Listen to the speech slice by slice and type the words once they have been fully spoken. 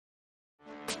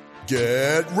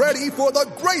Get ready for the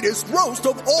greatest roast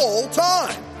of all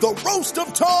time. The Roast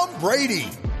of Tom Brady.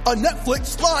 A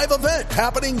Netflix live event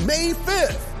happening May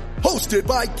 5th. Hosted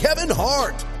by Kevin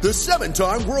Hart. The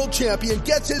 7-time world champion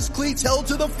gets his cleats held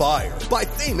to the fire by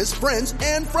famous friends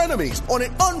and frenemies on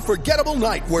an unforgettable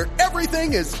night where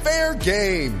everything is fair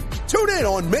game. Tune in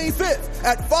on May 5th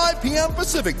at 5 p.m.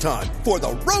 Pacific time for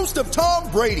the Roast of Tom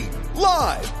Brady.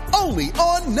 Live only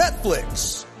on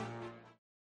Netflix.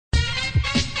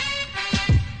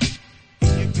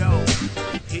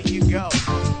 Here you go.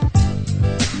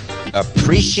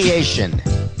 Appreciation.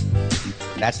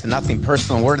 That's the nothing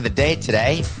personal word of the day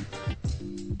today.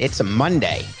 It's a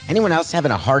Monday. Anyone else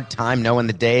having a hard time knowing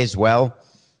the day as well?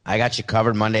 I got you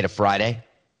covered Monday to Friday.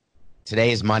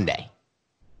 Today is Monday.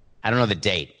 I don't know the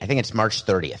date. I think it's March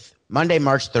 30th. Monday,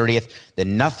 March 30th. The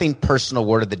nothing personal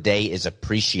word of the day is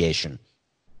appreciation.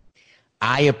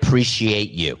 I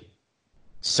appreciate you.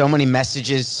 So many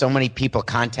messages, so many people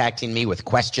contacting me with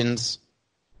questions.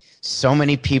 So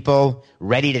many people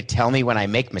ready to tell me when I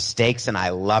make mistakes, and I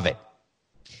love it.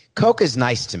 Coke is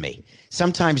nice to me.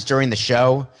 Sometimes during the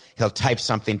show, he'll type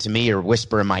something to me or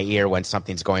whisper in my ear when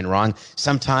something's going wrong.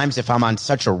 Sometimes if I'm on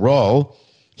such a roll,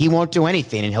 he won't do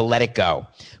anything and he'll let it go.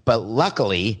 But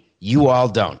luckily, you all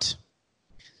don't.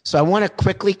 So I want to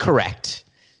quickly correct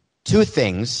two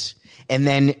things and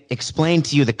then explain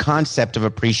to you the concept of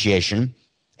appreciation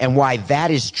and why that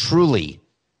is truly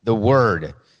the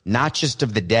word, not just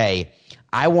of the day.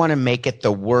 I want to make it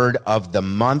the word of the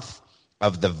month,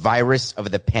 of the virus,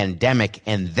 of the pandemic,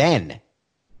 and then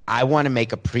I want to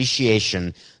make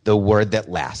appreciation the word that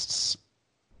lasts.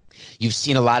 You've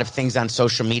seen a lot of things on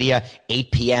social media,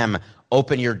 8 p.m.,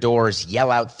 open your doors, yell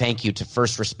out thank you to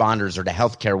first responders or to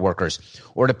healthcare workers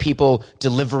or to people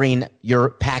delivering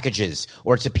your packages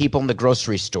or to people in the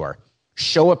grocery store.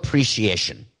 Show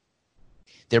appreciation.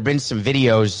 There have been some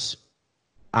videos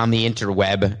on the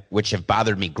interweb which have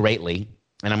bothered me greatly.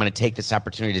 And I'm going to take this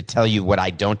opportunity to tell you what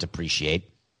I don't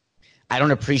appreciate. I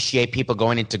don't appreciate people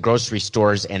going into grocery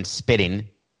stores and spitting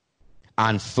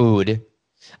on food.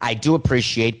 I do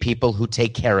appreciate people who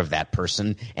take care of that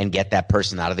person and get that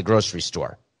person out of the grocery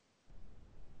store.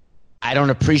 I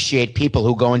don't appreciate people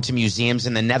who go into museums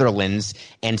in the Netherlands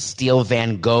and steal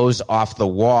Van Goghs off the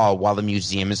wall while the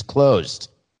museum is closed.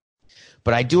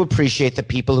 But I do appreciate the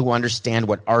people who understand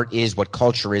what art is, what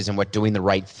culture is, and what doing the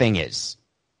right thing is.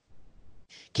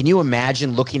 Can you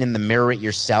imagine looking in the mirror at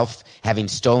yourself having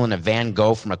stolen a Van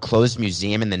Gogh from a closed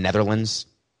museum in the Netherlands?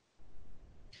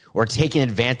 Or taking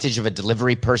advantage of a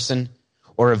delivery person?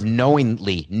 Or of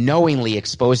knowingly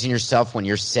exposing yourself when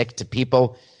you're sick to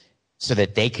people so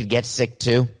that they could get sick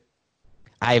too?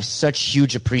 I have such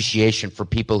huge appreciation for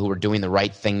people who are doing the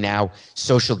right thing now,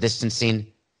 social distancing,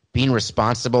 being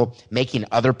responsible, making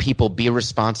other people be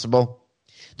responsible.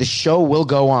 The show will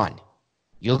go on.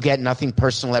 You'll get nothing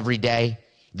personal every day.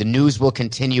 The news will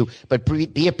continue, but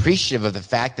be appreciative of the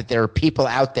fact that there are people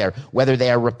out there, whether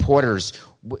they are reporters,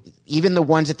 even the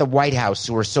ones at the White House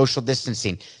who are social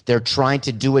distancing. They're trying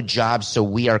to do a job so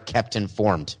we are kept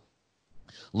informed.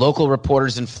 Local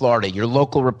reporters in Florida, your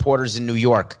local reporters in New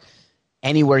York,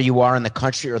 anywhere you are in the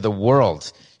country or the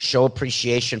world, show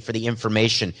appreciation for the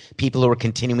information, people who are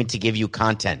continuing to give you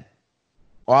content.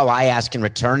 All I ask in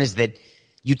return is that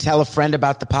you tell a friend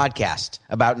about the podcast,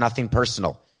 about Nothing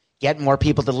Personal. Get more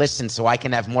people to listen so I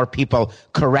can have more people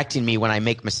correcting me when I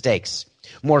make mistakes.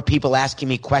 More people asking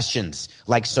me questions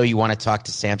like, so you want to talk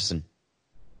to Samson?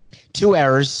 2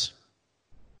 errors.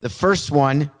 The first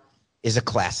one is a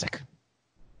classic.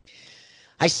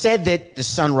 I said that the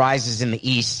sun rises in the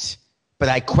east, but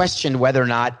I questioned whether or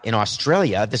not in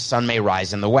Australia the sun may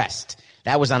rise in the west.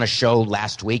 That was on a show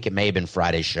last week. It may have been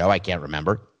Friday's show. I can't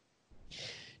remember.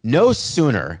 No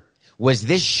sooner was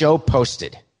this show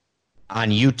posted on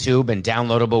YouTube and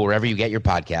downloadable wherever you get your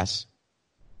podcasts.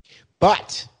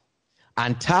 But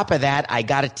on top of that, I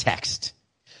got a text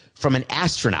from an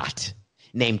astronaut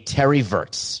named Terry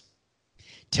Virts.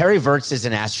 Terry Virts is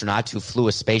an astronaut who flew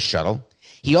a space shuttle.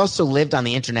 He also lived on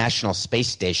the International Space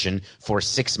Station for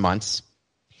 6 months.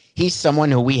 He's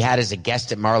someone who we had as a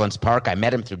guest at Marlins Park. I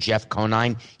met him through Jeff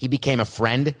Conine. He became a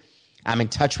friend. I'm in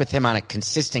touch with him on a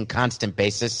consistent, constant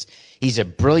basis. He's a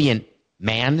brilliant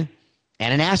man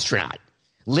and an astronaut.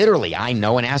 Literally, I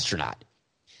know an astronaut.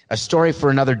 A story for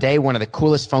another day. One of the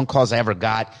coolest phone calls I ever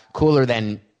got. Cooler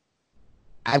than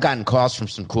I've gotten calls from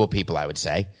some cool people, I would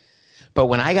say. But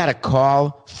when I got a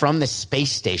call from the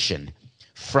space station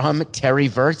from Terry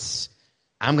Virts,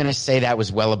 I'm going to say that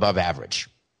was well above average.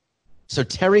 So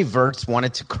Terry Virts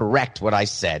wanted to correct what I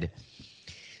said.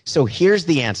 So here's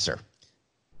the answer.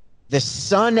 The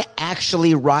sun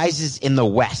actually rises in the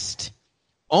west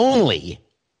only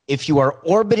if you are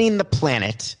orbiting the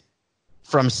planet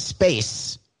from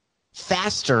space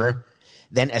faster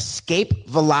than escape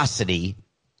velocity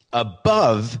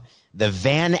above the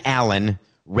Van Allen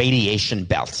radiation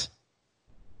belt.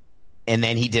 And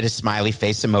then he did a smiley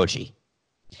face emoji.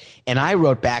 And I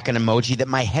wrote back an emoji that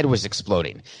my head was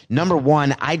exploding. Number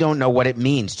one, I don't know what it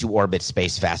means to orbit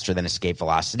space faster than escape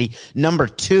velocity. Number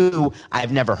two,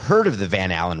 I've never heard of the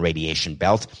Van Allen radiation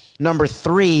belt. Number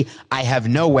three, I have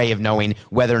no way of knowing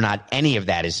whether or not any of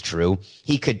that is true.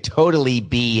 He could totally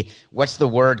be, what's the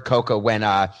word, Coca,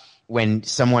 when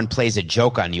someone plays a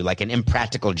joke on you, like an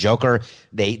impractical joker?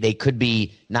 They could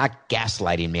be not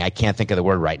gaslighting me. I can't think of the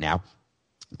word right now.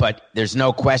 But there's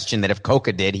no question that if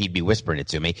Coca did, he'd be whispering it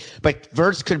to me. But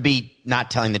Verts could be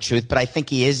not telling the truth, but I think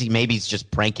he is. Maybe he's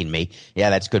just pranking me. Yeah,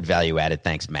 that's good value added.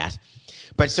 Thanks, Matt.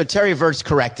 But so Terry Verts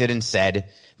corrected and said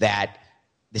that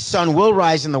the sun will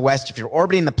rise in the west if you're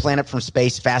orbiting the planet from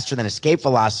space faster than escape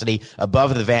velocity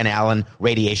above the Van Allen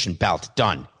radiation belt.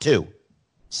 Done. 2.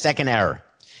 Second error.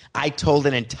 I told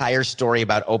an entire story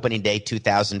about opening day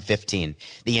 2015,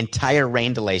 the entire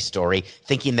rain delay story,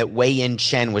 thinking that Wei-Yin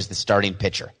Chen was the starting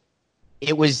pitcher.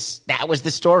 That was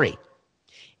the story.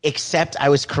 Except I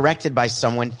was corrected by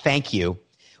someone, thank you.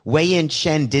 Wei-Yin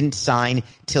Chen didn't sign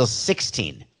till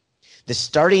 16. The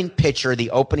starting pitcher,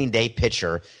 the opening day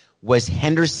pitcher, was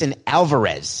Henderson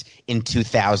Alvarez in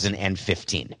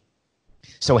 2015.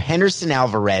 So Henderson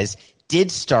Alvarez did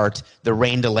start the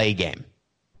rain delay game,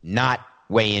 not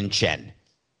Wei-Yin Chen.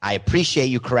 I appreciate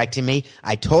you correcting me.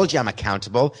 I told you I'm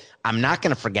accountable. I'm not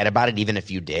going to forget about it even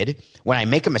if you did. When I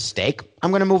make a mistake,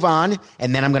 I'm going to move on,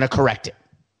 and then I'm going to correct it.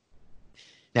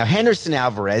 Now, Henderson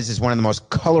Alvarez is one of the most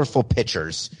colorful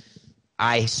pitchers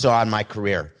I saw in my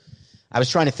career. I was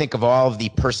trying to think of all of the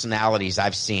personalities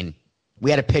I've seen. We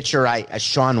had a pitcher,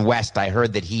 Sean West. I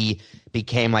heard that he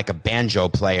became like a banjo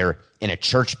player in a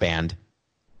church band.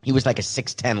 He was like a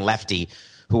 6'10 lefty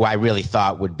who I really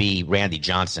thought would be Randy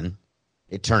Johnson.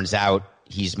 It turns out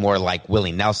he's more like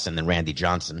Willie Nelson than Randy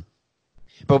Johnson.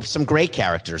 But some great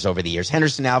characters over the years.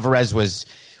 Henderson Alvarez was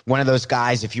one of those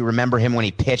guys, if you remember him when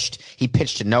he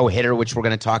pitched a no-hitter, which we're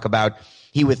going to talk about.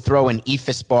 He would throw an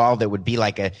ephus ball that would be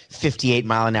like a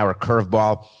 58-mile-an-hour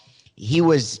curveball. He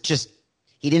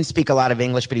didn't speak a lot of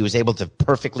English, but he was able to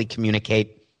perfectly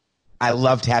communicate. I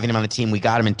loved having him on the team. We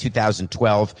got him in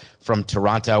 2012 from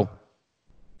Toronto.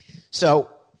 So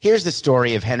here's the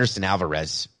story of Henderson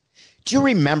Alvarez. Do you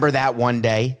remember that one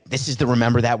day? This is the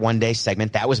Remember That One Day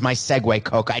segment. That was my segue,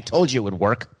 Coke. I told you it would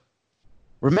work.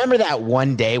 Remember that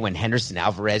one day when Henderson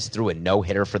Alvarez threw a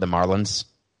no-hitter for the Marlins?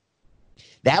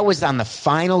 That was on the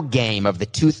final game of the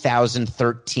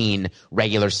 2013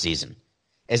 regular season.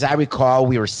 As I recall,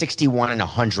 we were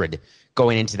 61-100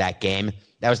 going into that game.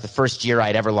 That was the first year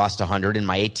I'd ever lost 100 in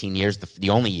my 18 years, the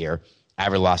only year I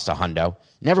ever lost a hundo.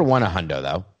 Never won a hundo,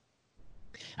 though.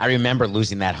 I remember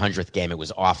losing that 100th game. It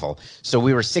was awful. So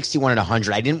we were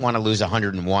 61-100. I didn't want to lose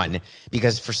 101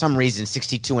 because for some reason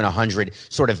 62-100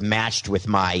 sort of matched with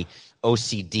my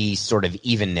OCD sort of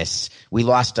evenness. We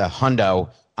lost a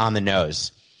hundo on the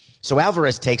nose. So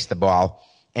Alvarez takes the ball,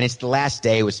 and it's the last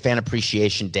day. It was Fan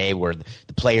Appreciation Day where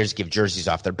the players give jerseys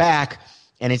off their back.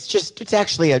 And it's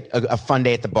actually a fun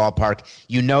day at the ballpark.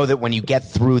 You know that when you get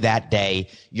through that day,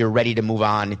 you're ready to move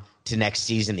on to next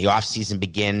season. The offseason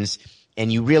begins.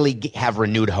 And you really have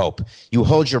renewed hope. You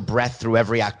hold your breath through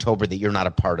every October that you're not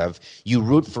a part of. You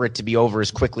root for it to be over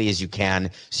as quickly as you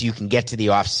can so you can get to the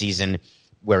off season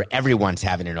where everyone's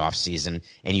having an off season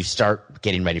and you start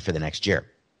getting ready for the next year.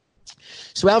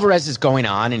 So Alvarez is going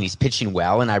on and he's pitching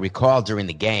well. And I recall during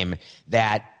the game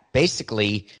that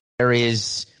basically there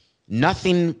is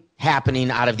nothing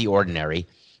happening out of the ordinary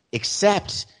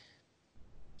except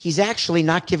he's actually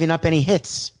not giving up any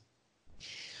hits.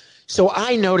 So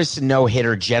I notice a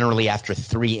no-hitter generally after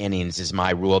 3 innings is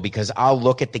my rule because I'll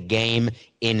look at the game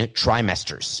in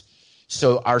trimesters.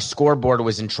 So our scoreboard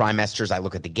was in trimesters. I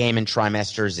look at the game in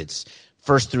trimesters. It's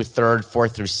 1st through 3rd,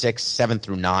 4th through 6th, 7th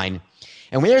through 9.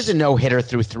 And when there's a no-hitter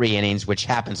through 3 innings, which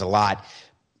happens a lot,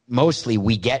 mostly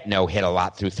we get no-hit a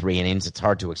lot through 3 innings. It's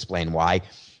hard to explain why.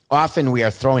 Often we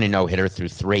are throwing a no-hitter through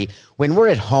 3. When we're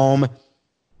at home,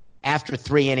 after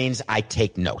 3 innings, I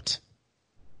take note.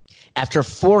 After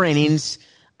 4 innings,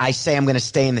 I say I'm going to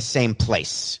stay in the same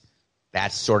place.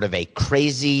 That's sort of a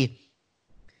crazy,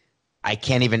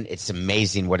 it's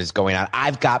amazing what is going on.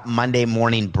 I've got Monday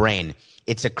morning brain.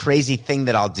 It's a crazy thing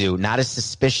that I'll do, not a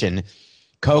suspicion.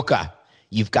 Coca,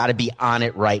 you've got to be on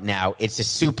it right now. It's a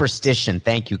superstition.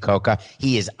 Thank you, Coca.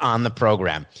 He is on the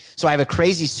program. So I have a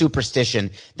crazy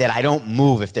superstition that I don't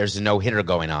move if there's a no-hitter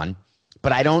going on,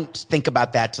 but I don't think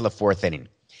about that till the 4th inning.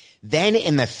 Then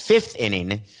in the 5th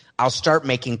inning, I'll start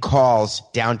making calls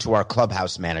down to our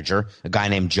clubhouse manager, a guy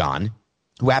named John,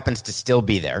 who happens to still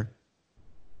be there.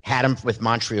 Had him with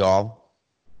Montreal.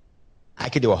 I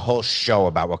could do a whole show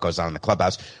about what goes on in the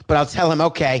clubhouse, but I'll tell him,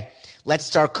 okay, let's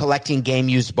start collecting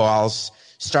game-used balls,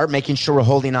 start making sure we're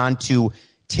holding on to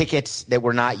tickets that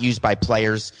were not used by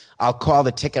players. I'll call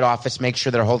the ticket office, make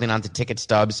sure they're holding on to ticket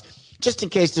stubs, just in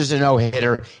case there's a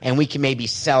no-hitter, and we can maybe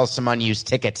sell some unused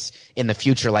tickets in the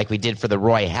future like we did for the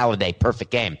Roy Halladay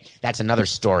perfect game. That's another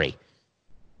story.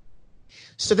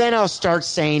 So then I'll start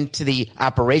saying to the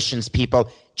operations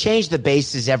people, change the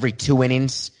bases every 2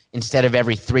 innings instead of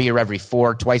every 3 or every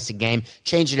 4, twice a game.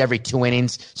 Change it every 2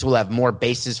 innings so we'll have more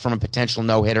bases from a potential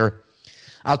no-hitter.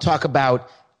 I'll talk about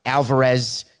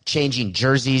Alvarez changing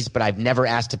jerseys, but I've never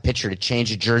asked a pitcher to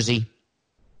change a jersey.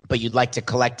 But you'd like to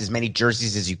collect as many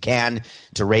jerseys as you can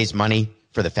to raise money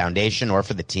for the foundation or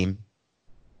for the team.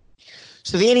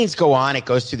 So the innings go on. It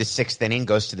goes through the 6th inning,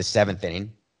 goes to the 7th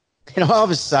inning. And all of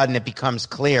a sudden, it becomes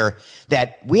clear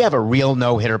that we have a real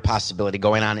no-hitter possibility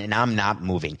going on, and I'm not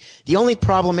moving. The only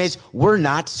problem is we're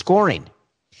not scoring.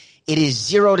 It is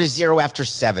 0-0 after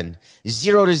 7,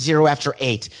 0-0 after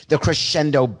 8. The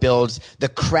crescendo builds. The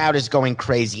crowd is going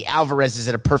crazy. Alvarez is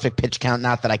at a perfect pitch count.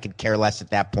 Not that I could care less at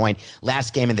that point.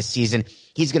 Last game of the season,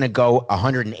 he's going to go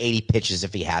 180 pitches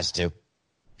if he has to.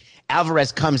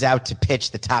 Alvarez comes out to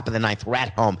pitch the top of the 9th. We're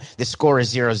at home. The score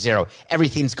is 0-0.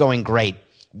 Everything's going great.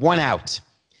 1 out.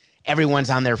 Everyone's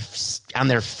on their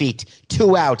feet.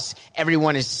 2 outs.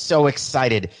 Everyone is so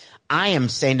excited. I am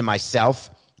saying to myself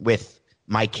with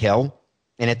Mike Hill,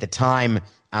 and at the time,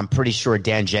 I'm pretty sure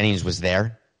Dan Jennings was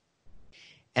there.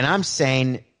 And I'm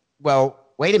saying, well,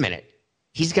 wait a minute.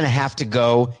 He's going to have to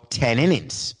go 10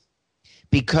 innings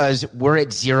because we're at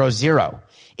 0-0.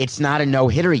 It's not a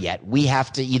no-hitter yet. We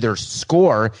have to either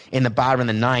score in the bottom of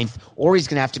the 9th, or he's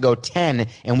going to have to go 10,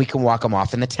 and we can walk him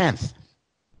off in the 10th.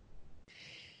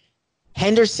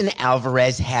 Henderson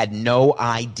Alvarez had no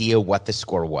idea what the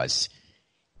score was.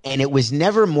 And it was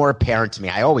never more apparent to me.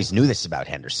 I always knew this about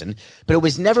Henderson, but it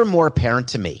was never more apparent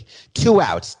to me. 2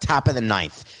 outs, top of the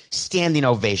 9th, standing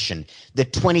ovation. The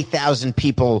 20,000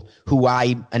 people who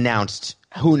I announced,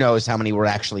 who knows how many were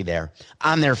actually there,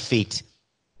 on their feet.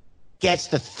 Gets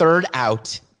the 3rd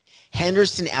out.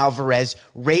 Henderson Alvarez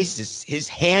raises his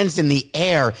hands in the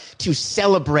air to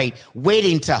celebrate,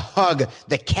 waiting to hug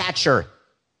the catcher,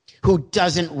 who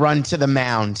doesn't run to the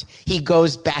mound. He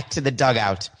goes back to the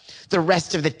dugout. The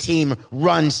rest of the team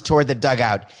runs toward the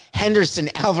dugout. Henderson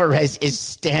Alvarez is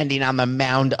standing on the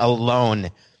mound alone.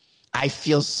 I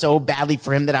feel so badly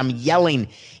for him that I'm yelling,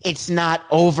 "It's not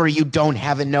over. You don't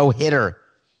have a no-hitter."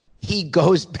 He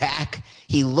goes back.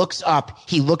 He looks up.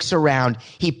 He looks around.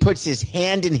 He puts his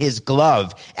hand in his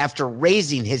glove after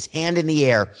raising his hand in the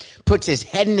air, puts his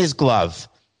head in his glove,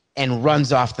 and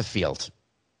runs off the field.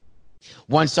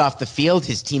 Once off the field,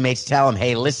 his teammates tell him,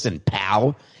 "Hey, listen,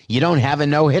 pal, you don't have a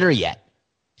no-hitter yet."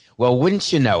 Well,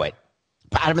 wouldn't you know it,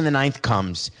 bottom of the 9th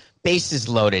comes, bases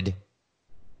loaded,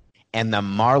 and the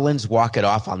Marlins walk it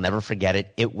off. I'll never forget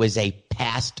it. It was a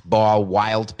passed ball,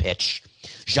 wild pitch.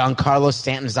 Giancarlo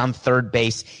Stanton's on 3rd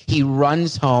base. He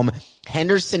runs home.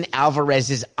 Henderson Alvarez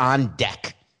is on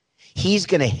deck. He's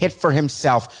going to hit for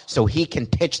himself so he can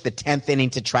pitch the 10th inning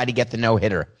to try to get the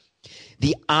no-hitter.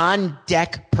 The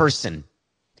on-deck person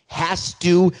has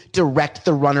to direct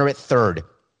the runner at 3rd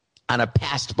on a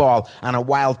passed ball, on a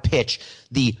wild pitch.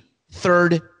 The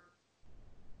 3rd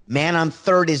man on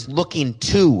 3rd is looking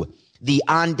to the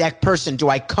on-deck person. Do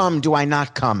I come? Do I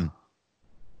not come?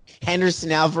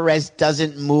 Henderson Alvarez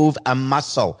doesn't move a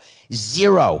muscle.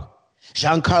 0.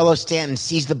 Giancarlo Stanton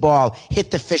sees the ball,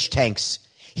 hit the fish tanks.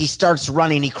 He starts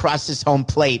running. He crosses home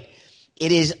plate.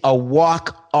 It is a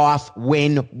walk-off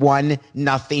win,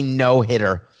 1-0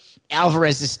 no-hitter.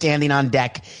 Alvarez is standing on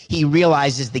deck. He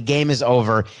realizes the game is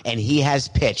over, and he has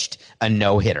pitched a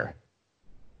no-hitter.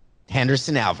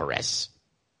 Henderson Alvarez.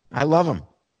 I love him.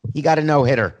 He got a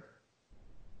no-hitter.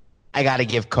 I got to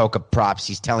give Coca props.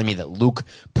 He's telling me that Luke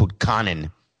Putkanen.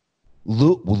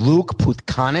 Luke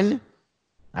Putkanen?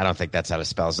 I don't think that's how to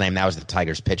spell his name. That was the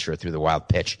Tigers pitcher through the wild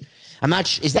pitch. I'm not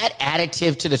sure. Is that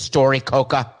additive to the story,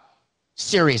 Coca?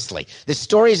 Seriously, the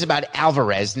story is about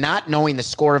Alvarez not knowing the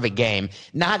score of a game,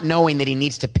 not knowing that he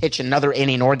needs to pitch another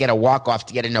inning or get a walk-off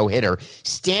to get a no-hitter,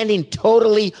 standing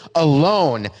totally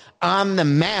alone on the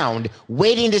mound,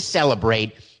 waiting to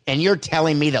celebrate, and you're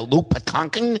telling me that Luke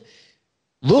Putkanen?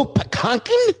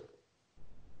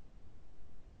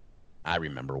 I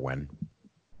remember when.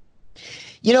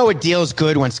 You know what deals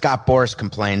good when Scott Boras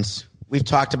complains? We've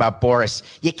talked about Boras.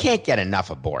 You can't get enough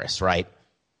of Boras, right?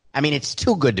 I mean, it's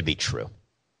too good to be true.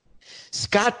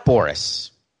 Scott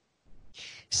Boras.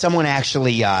 Someone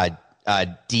actually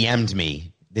DM'd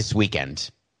me this weekend.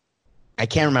 I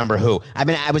can't remember who.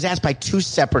 I was asked by two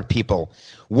separate people.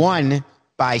 One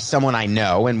by someone I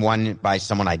know and one by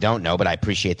someone I don't know, but I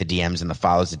appreciate the DMs and the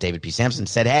follows that David P. Sampson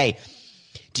said, hey,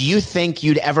 do you think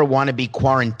you'd ever want to be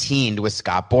quarantined with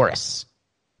Scott Boras?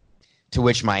 To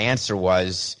which my answer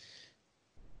was,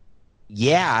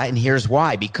 yeah, and here's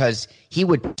why. Because he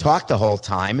would talk the whole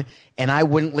time, and I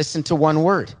wouldn't listen to one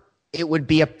word. It would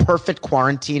be a perfect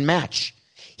quarantine match.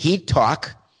 He'd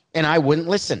talk, and I wouldn't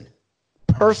listen.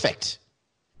 Perfect.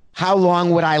 How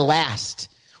long would I last?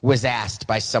 Was asked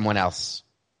by someone else.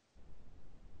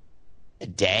 A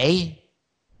day?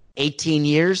 18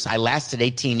 years? I lasted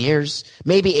 18 years.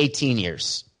 Maybe 18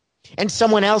 years. And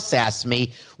someone else asked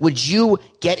me, would you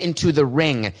get into the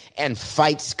ring and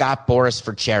fight Scott Boras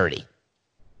for charity?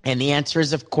 And the answer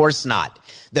is, of course not.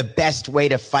 The best way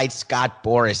to fight Scott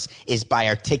Boras is by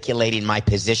articulating my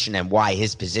position and why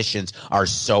his positions are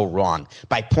so wrong.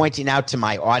 By pointing out to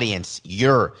my audience,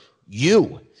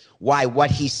 why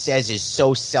what he says is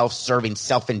so self-serving,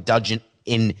 self-indulgent,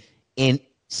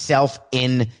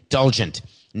 self-indulgent,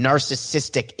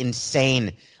 narcissistic,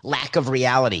 insane, lack of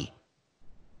reality.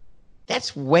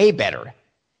 That's way better.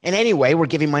 And anyway, we're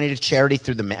giving money to charity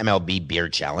through the MLB Beer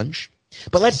Challenge.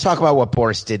 But let's talk about what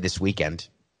Boras did this weekend.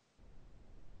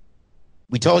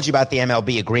 We told you about the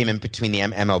MLB agreement between the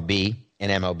MLB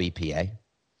and MLBPA.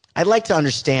 I'd like to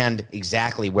understand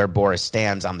exactly where Boras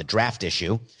stands on the draft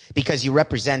issue because he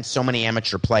represents so many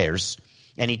amateur players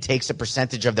and he takes a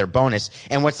percentage of their bonus.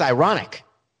 And what's ironic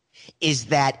is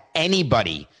that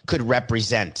anybody could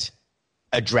represent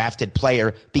a drafted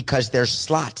player because there's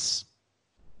slots.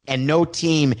 And no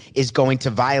team is going to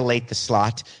violate the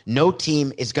slot. No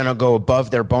team is going to go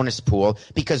above their bonus pool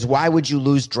because why would you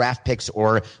lose draft picks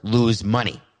or lose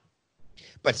money?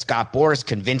 But Scott Boras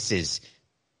convinces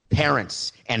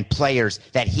parents and players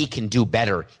that he can do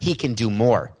better. He can do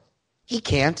more. He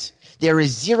can't. There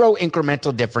is zero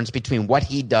incremental difference between what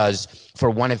he does for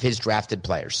one of his drafted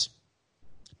players.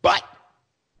 But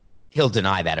he'll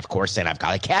deny that, of course, and I've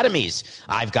got academies.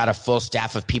 I've got a full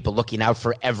staff of people looking out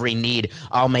for every need.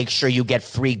 I'll make sure you get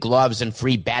free gloves and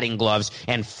free batting gloves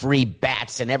and free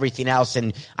bats and everything else,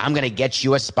 and I'm going to get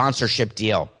you a sponsorship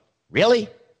deal. Really?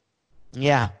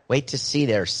 Yeah, wait to see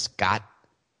there, Scott.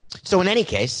 So in any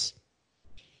case,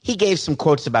 he gave some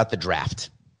quotes about the draft.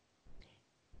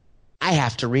 I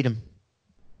have to read them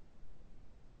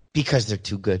because they're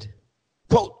too good.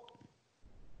 Quote,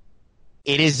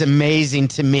 "It is amazing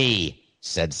to me,"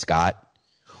 said Scott,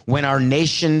 "when our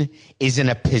nation is in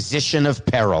a position of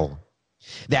peril,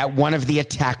 that one of the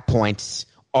attack points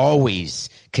always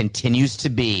continues to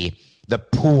be the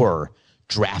poor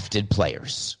drafted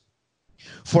players.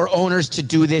 For owners to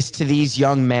do this to these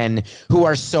young men who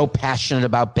are so passionate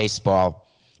about baseball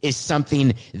is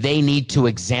something they need to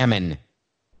examine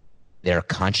their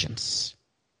conscience.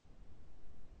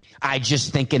 I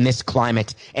just think in this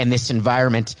climate and this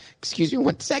environment," excuse me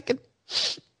 1 second.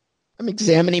 I'm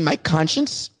examining my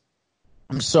conscience.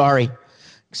 I'm sorry.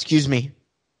 Excuse me.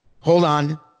 Hold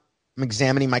on. I'm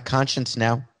examining my conscience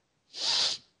now.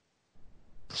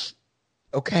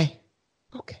 Okay.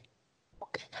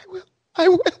 I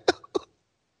will.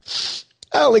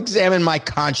 I'll examine my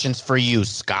conscience for you,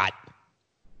 Scott.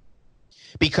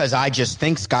 Because I just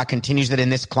think, Scott continues, that in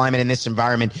this climate, in this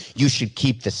environment, you should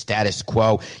keep the status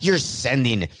quo. You're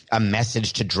sending a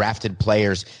message to drafted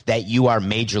players that you are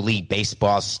Major League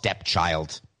Baseball's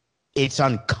stepchild. It's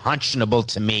unconscionable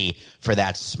to me for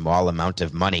that small amount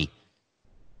of money.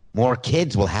 More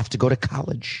kids will have to go to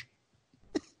college.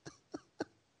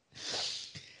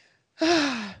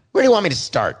 Where do you want me to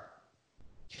start?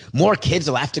 More kids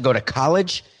will have to go to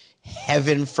college?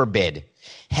 Heaven forbid.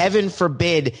 Heaven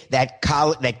forbid that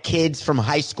kids from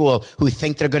high school who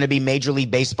think they're going to be Major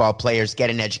League Baseball players get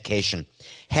an education.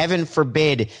 Heaven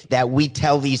forbid that we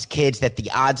tell these kids that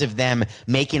the odds of them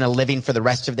making a living for the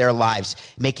rest of their lives,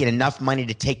 making enough money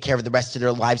to take care of the rest of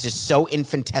their lives, is so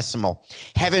infinitesimal.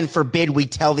 Heaven forbid we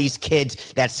tell these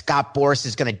kids that Scott Boras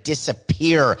is going to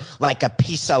disappear like a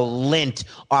piece of lint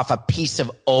off a piece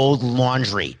of old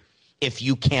laundry if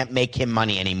you can't make him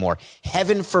money anymore.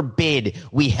 Heaven forbid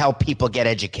we help people get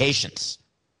educations.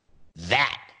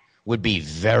 That would be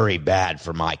very bad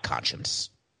for my conscience.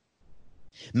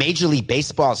 Major League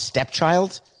Baseball's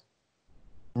stepchild?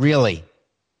 Really?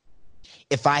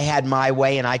 If I had my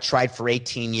way and I tried for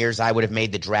 18 years, I would have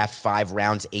made the draft 5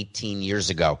 rounds 18 years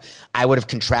ago. I would have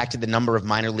contracted the number of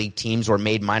minor league teams or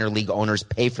made minor league owners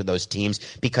pay for those teams,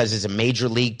 because as a major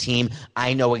league team,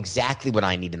 I know exactly what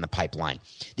I need in the pipeline.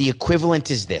 The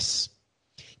equivalent is this.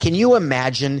 Can you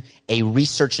imagine a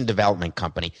research and development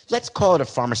company? Let's call it a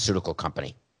pharmaceutical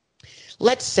company.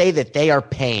 Let's say that they are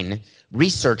paying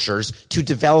researchers to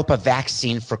develop a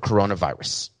vaccine for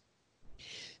coronavirus.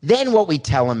 Then what we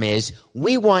tell them is,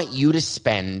 we want you to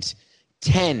spend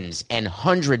tens and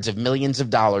hundreds of millions of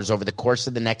dollars over the course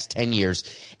of the next 10 years,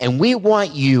 and we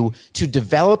want you to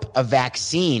develop a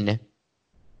vaccine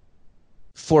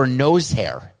for nose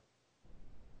hair.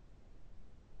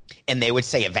 And they would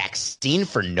say, a vaccine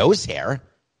for nose hair?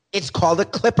 It's called a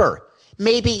clipper,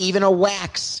 maybe even a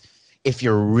wax. If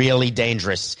you're really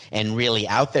dangerous and really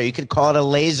out there, you could call it a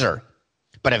laser.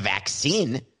 But a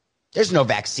vaccine, there's no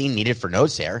vaccine needed for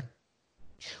nose hair.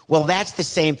 Well, that's the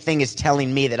same thing as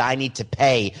telling me that I need to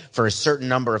pay for a certain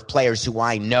number of players who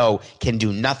I know can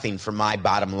do nothing for my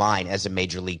bottom line as a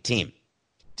major league team.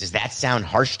 Does that sound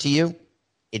harsh to you?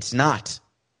 It's not.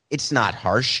 It's not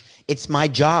harsh. It's my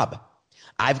job.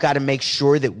 I've got to make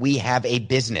sure that we have a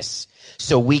business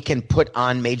so we can put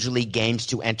on major league games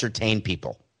to entertain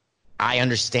people. I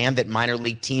understand that minor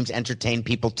league teams entertain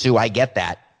people too. I get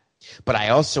that. But I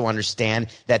also understand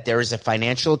that there is a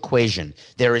financial equation.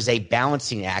 There is a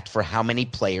balancing act for how many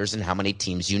players and how many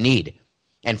teams you need.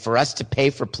 And for us to pay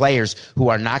for players who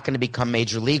are not going to become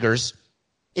major leaguers,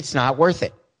 it's not worth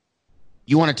it.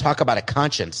 You want to talk about a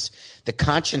conscience. The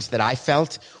conscience that I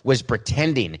felt was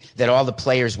pretending that all the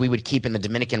players we would keep in the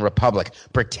Dominican Republic,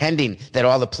 pretending that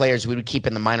all the players we would keep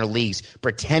in the minor leagues,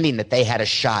 pretending that they had a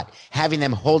shot, having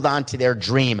them hold on to their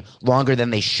dream longer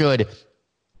than they should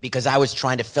because I was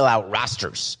trying to fill out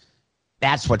rosters.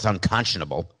 That's what's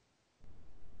unconscionable.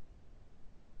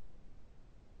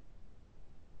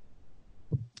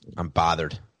 I'm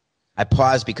bothered. I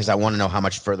pause because I want to know how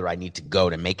much further I need to go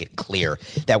to make it clear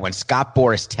that when Scott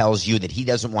Boras tells you that he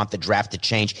doesn't want the draft to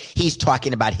change, he's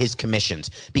talking about his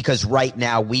commissions, because right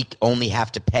now we only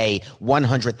have to pay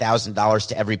 $100,000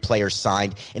 to every player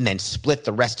signed and then split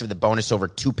the rest of the bonus over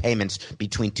 2 payments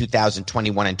between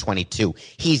 2021 and 22.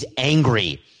 He's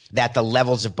angry that the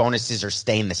levels of bonuses are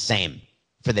staying the same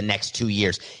for the next 2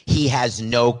 years. He has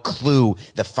no clue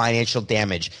the financial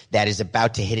damage that is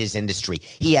about to hit his industry.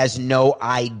 He has no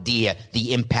idea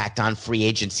the impact on free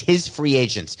agents, his free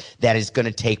agents, that is going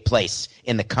to take place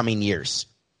in the coming years.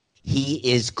 He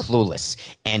is clueless.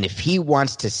 And if he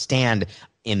wants to stand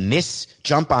in this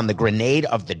jump on the grenade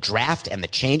of the draft and the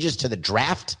changes to the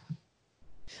draft,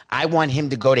 I want him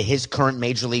to go to his current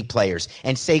major league players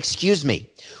and say, excuse me,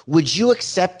 would you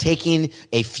accept taking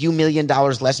a few $1 million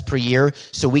less per year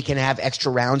so we can have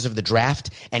extra rounds of the draft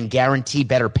and guarantee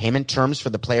better payment terms for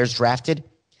the players drafted?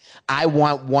 I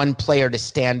want one player to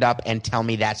stand up and tell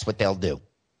me that's what they'll do.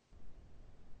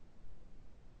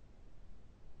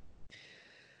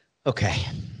 Okay.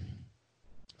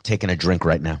 Taking a drink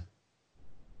right now.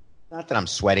 Not that I'm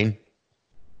sweating.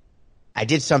 I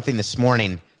did something this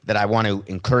morning that I want to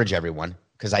encourage everyone,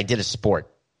 because I did a sport.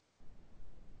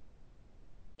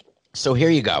 So here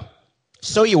you go.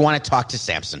 So you want to talk to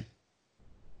Samson.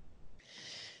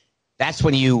 That's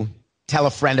when you tell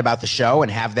a friend about the show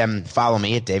and have them follow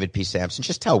me at David P. Samson.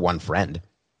 Just tell one friend.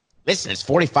 Listen, it's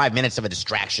 45 minutes of a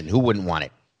distraction. Who wouldn't want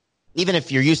it? Even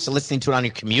if you're used to listening to it on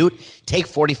your commute, take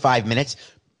 45 minutes,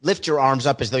 lift your arms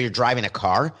up as though you're driving a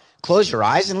car, close your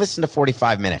eyes, and listen to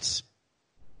 45 minutes.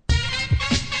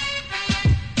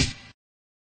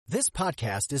 This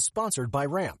podcast is sponsored by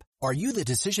Ramp. Are you the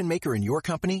decision maker in your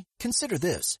company? Consider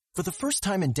this. For the first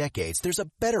time in decades, there's a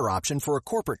better option for a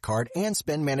corporate card and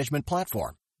spend management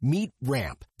platform. Meet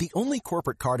Ramp, the only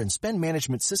corporate card and spend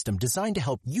management system designed to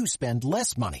help you spend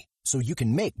less money so you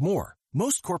can make more.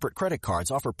 Most corporate credit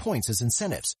cards offer points as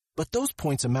incentives, but those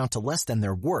points amount to less than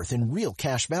their worth in real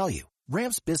cash value.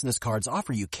 Ramp's business cards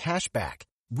offer you cash back,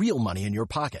 real money in your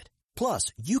pocket. Plus,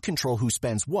 you control who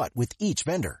spends what with each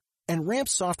vendor. And Ramp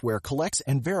software collects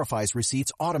and verifies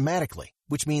receipts automatically,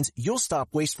 which means you'll stop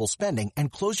wasteful spending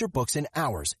and close your books in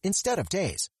hours instead of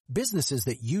days. Businesses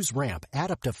that use Ramp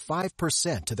add up to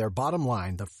 5% to their bottom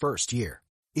line the first year.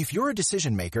 If you're a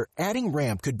decision maker, adding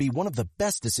Ramp could be one of the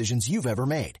best decisions you've ever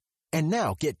made. And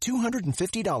now get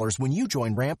 $250 when you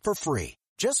join Ramp for free.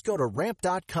 Just go to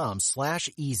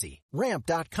ramp.com/easy.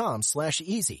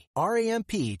 Ramp.com/easy.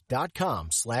 RAMP.com/easy.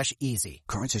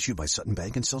 Cards issued by Sutton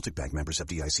Bank and Celtic Bank, members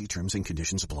FDIC. Terms and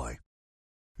conditions apply.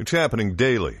 It's happening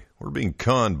daily. We're being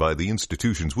conned by the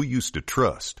institutions we used to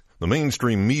trust. The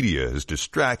mainstream media is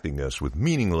distracting us with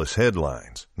meaningless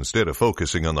headlines instead of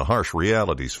focusing on the harsh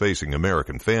realities facing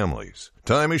American families.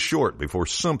 Time is short before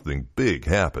something big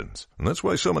happens, and that's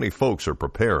why so many folks are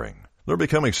preparing. They're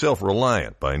becoming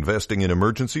self-reliant by investing in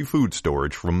emergency food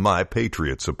storage from My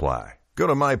Patriot Supply. Go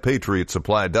to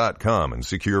MyPatriotSupply.com and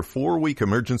secure 4-week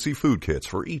emergency food kits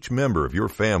for each member of your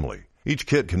family. Each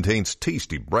kit contains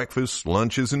tasty breakfasts,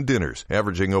 lunches, and dinners,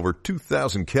 averaging over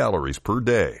 2,000 calories per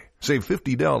day. Save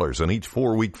 $50 on each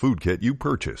 4-week food kit you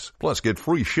purchase. Plus, get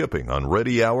free shipping on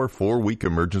Ready Hour 4-week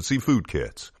emergency food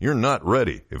kits. You're not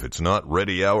ready if it's not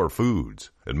Ready Hour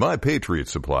foods. At My Patriot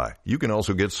Supply, you can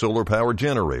also get solar power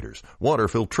generators, water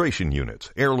filtration units,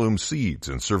 heirloom seeds,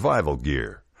 and survival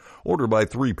gear. Order by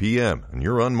 3 p.m. and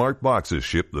your unmarked boxes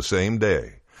ship the same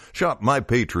day. Shop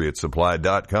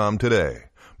MyPatriotSupply.com today.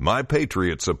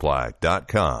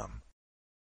 MyPatriotSupply.com.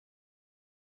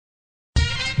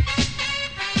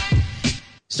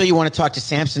 So you want to talk to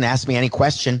Samson? Ask me any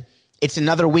question. It's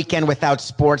another weekend without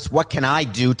sports. What can I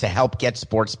do to help get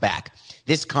sports back?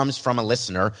 This comes from a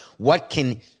listener. What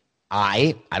can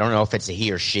I don't know if it's a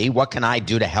he or she, what can I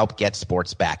do to help get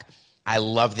sports back? I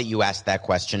love that you asked that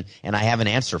question, and I have an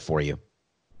answer for you.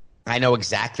 I know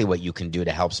exactly what you can do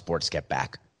to help sports get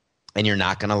back, and you're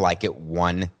not going to like it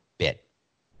one bit.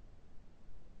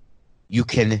 You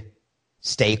can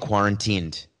stay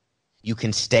quarantined. You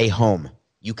can stay home.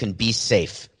 You can be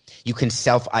safe. You can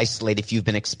self-isolate if you've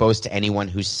been exposed to anyone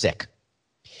who's sick.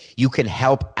 You can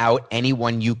help out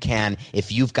anyone you can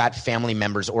if you've got family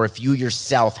members or if you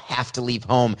yourself have to leave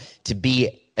home to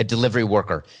be a delivery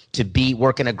worker, to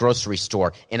work in a grocery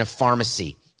store, in a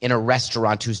pharmacy, in a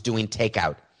restaurant who's doing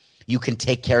takeout. You can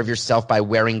take care of yourself by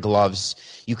wearing gloves.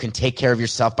 You can take care of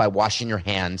yourself by washing your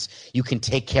hands. You can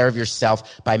take care of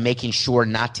yourself by making sure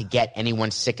not to get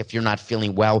anyone sick if you're not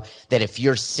feeling well, that if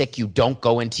you're sick, you don't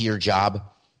go into your job.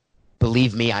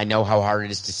 Believe me, I know how hard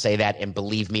it is to say that, and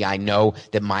believe me, I know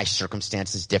that my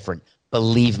circumstance is different.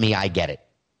 Believe me, I get it.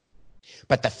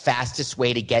 But the fastest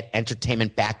way to get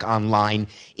entertainment back online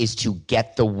is to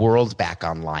get the world back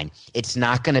online. It's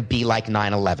not going to be like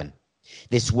 9/11.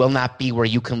 This will not be where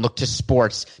you can look to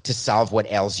sports to solve what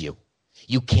ails you.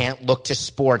 You can't look to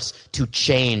sports to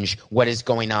change what is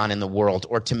going on in the world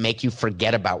or to make you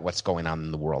forget about what's going on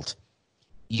in the world.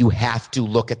 You have to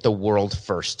look at the world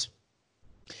first.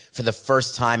 For the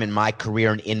first time in my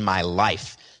career and in my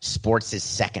life, sports is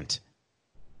second.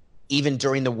 Even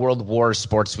during the World War,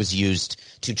 sports was used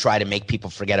to try to make people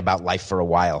forget about life for a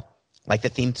while, like the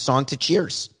theme song to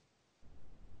Cheers.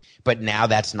 But now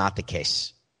that's not the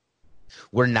case.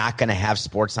 We're not going to have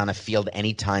sports on a field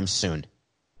anytime soon.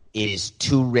 It is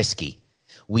too risky.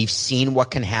 We've seen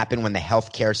what can happen when the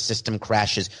healthcare system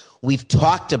crashes. We've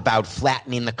talked about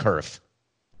flattening the curve.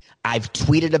 I've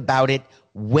tweeted about it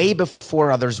way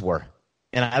before others were.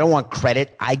 And I don't want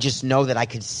credit. I just know that I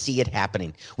could see it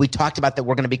happening. We talked about that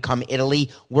we're going to become Italy.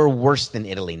 We're worse than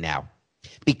Italy now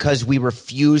because we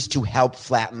refuse to help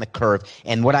flatten the curve.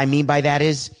 And what I mean by that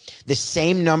is the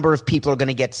same number of people are going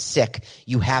to get sick.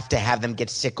 You have to have them get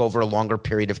sick over a longer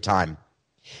period of time,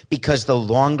 because the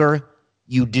longer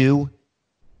you do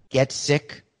get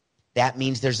sick, that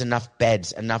means there's enough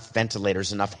beds, enough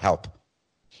ventilators, enough help.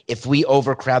 If we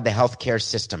overcrowd the healthcare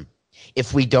system,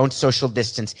 if we don't social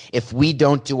distance, if we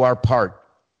don't do our part,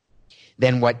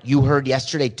 then what you heard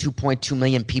yesterday, 2.2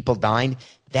 million people dying,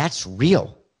 that's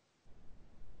real.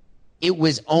 It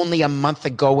was only a month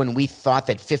ago when we thought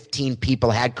that 15 people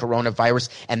had coronavirus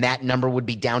and that number would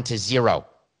be down to 0.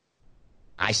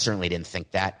 I certainly didn't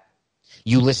think that.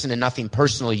 You listened to Nothing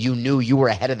Personal. You knew you were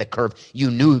ahead of the curve.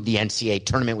 You knew the NCAA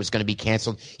tournament was going to be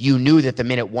canceled. You knew that the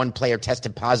minute one player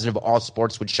tested positive, all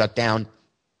sports would shut down.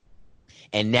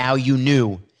 And now you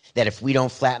knew that if we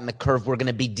don't flatten the curve, we're going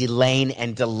to be delaying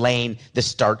the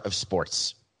start of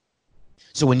sports.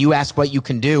 So when you ask what you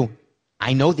can do,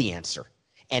 I know the answer.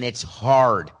 And it's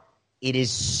hard. It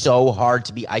is so hard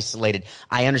to be isolated.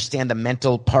 I understand the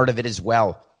mental part of it as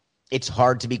well. It's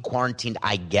hard to be quarantined.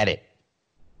 I get it.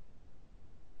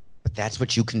 But that's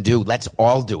what you can do. Let's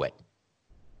all do it.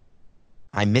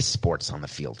 I miss sports on the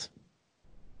field.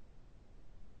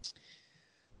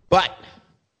 But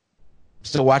I'm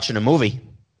still watching a movie.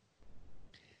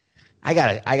 I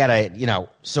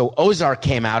gotta, so Ozark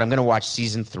came out. I'm going to watch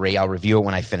season 3. I'll review it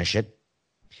when I finish it.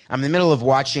 I'm in the middle of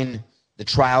watching The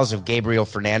Trials of Gabriel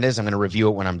Fernandez. I'm going to review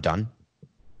it when I'm done.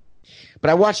 But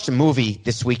I watched a movie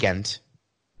this weekend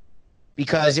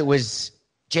because it was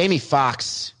Jamie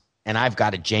Foxx, and I've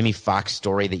got a Jamie Foxx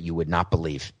story that you would not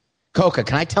believe. Coca,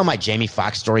 can I tell my Jamie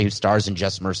Foxx story who stars in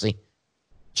Just Mercy?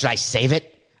 Should I save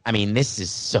it? I mean, this is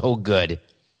so good.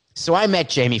 So I met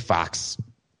Jamie Foxx.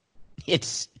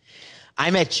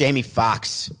 I met Jamie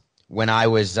Foxx when I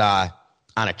was on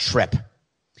a trip.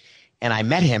 And I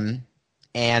met him,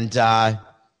 and I'll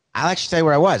actually tell you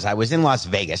where I was. I was in Las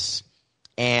Vegas,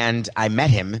 and I met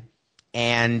him,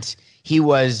 and he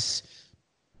was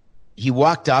he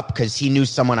walked up because he knew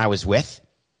someone I was with,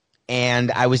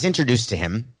 and I was introduced to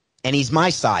him, and he's my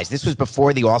size. This was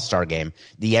before the All-Star game,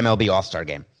 the MLB All-Star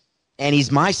game. And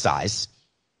he's my size,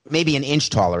 maybe an inch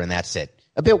taller, and that's it.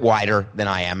 A bit wider than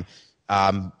I am.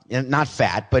 Not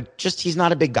fat, but just he's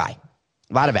not a big guy.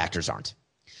 A lot of actors aren't.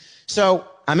 So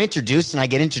I'm introduced, and I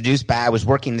get introduced by, I was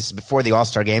working, this is before the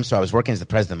All-Star game, so I was working as the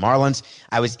president of the Marlins.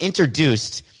 I was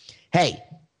introduced, hey,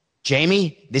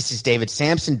 Jamie, this is David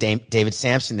Sampson. David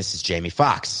Sampson, this is Jamie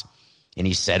Foxx. And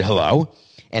he said, hello.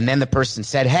 And then the person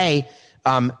said, hey,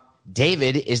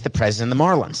 David is the president of the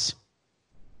Marlins.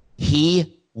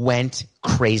 He went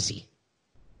crazy.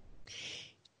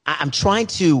 I'm trying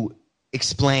to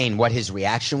explain what his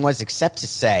reaction was, except to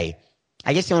say,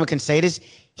 I guess the only one can say it is,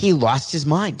 he lost his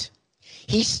mind.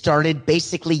 He started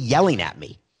basically yelling at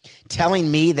me, telling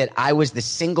me that I was the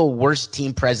single worst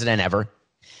team president ever,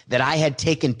 that I had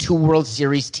taken 2 World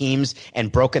Series teams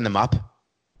and broken them up,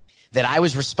 that I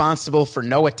was responsible for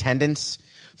no attendance,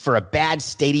 for a bad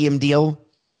stadium deal,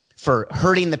 for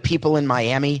hurting the people in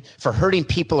Miami, for hurting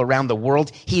people around the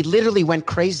world. He literally went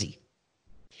crazy.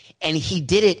 And he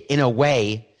did it in a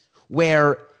way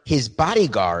where his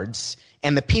bodyguards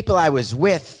and the people I was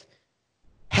with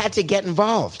had to get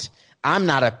involved. I'm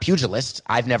not a pugilist.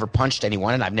 I've never punched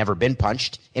anyone, and I've never been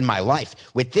punched in my life.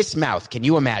 With this mouth, can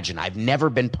you imagine? I've never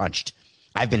been punched.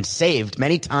 I've been saved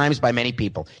many times by many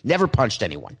people. Never punched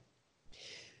anyone.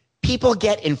 People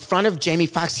get in front of Jamie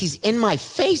Foxx. He's in my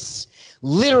face,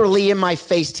 literally in my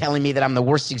face, telling me that I'm the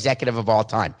worst executive of all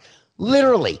time.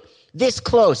 Literally. This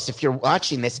close, if you're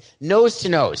watching this, nose to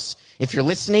nose. If you're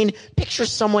listening, picture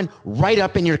someone right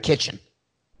up in your kitchen.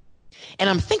 And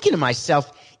I'm thinking to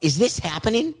myself, is this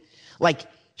happening? Like,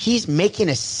 he's making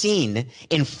a scene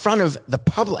in front of the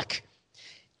public,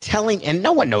 telling, and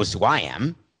no one knows who I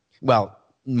am. Well,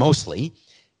 mostly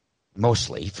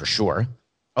for sure.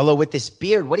 Although with this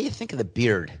beard, what do you think of the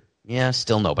beard? Yeah,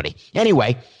 still nobody.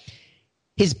 Anyway,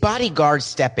 his bodyguards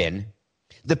step in.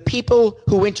 The people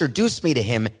who introduced me to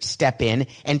him step in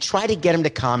and try to get him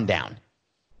to calm down.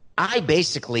 I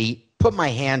basically put my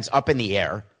hands up in the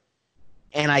air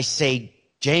and I say,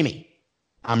 Jamie,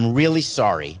 I'm really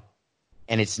sorry,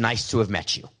 and it's nice to have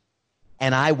met you.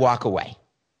 And I walk away.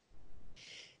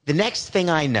 The next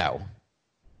thing I know,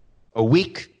 a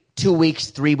week, 2 weeks,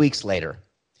 3 weeks later,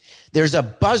 there's a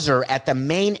buzzer at the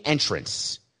main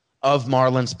entrance of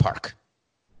Marlins Park.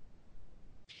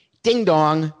 Ding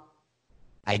dong.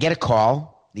 I get a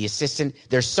call, the assistant,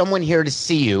 there's someone here to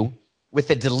see you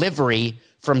with a delivery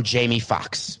from Jamie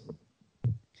Foxx.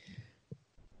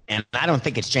 And I don't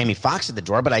think it's Jamie Foxx at the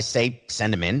door, but I say,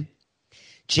 send him in.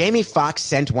 Jamie Foxx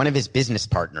sent one of his business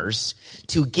partners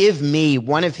to give me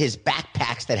one of his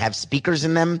backpacks that have speakers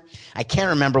in them. I can't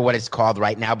remember what it's called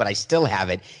right now, but I still have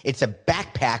it. It's a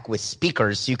backpack with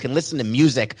speakers so you can listen to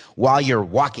music while you're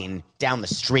walking down the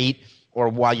street or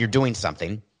while you're doing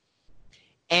something.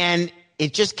 And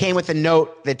it just came with a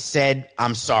note that said,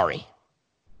 I'm sorry.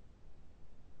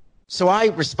 So I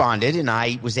responded, and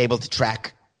I was able to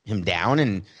track him down,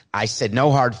 and I said,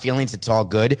 no hard feelings, it's all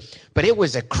good. But it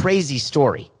was a crazy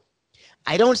story.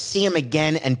 I don't see him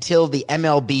again until the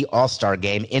MLB All-Star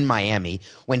game in Miami,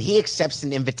 when he accepts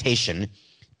an invitation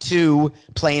to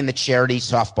play in the charity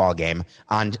softball game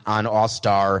on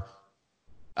All-Star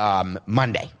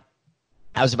Monday.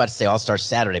 I was about to say All-Star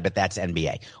Saturday, but that's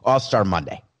NBA. All-Star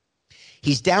Monday.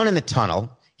 He's down in the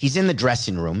tunnel. He's in the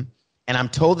dressing room, and I'm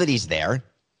told that he's there.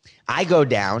 I go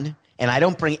down, and I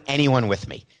don't bring anyone with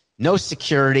me. No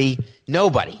security,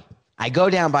 nobody. I go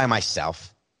down by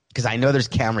myself because I know there's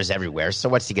cameras everywhere, so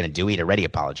what's he going to do? He'd already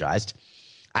apologized.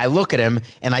 I look at him,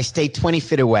 and I stay 20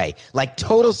 feet away, like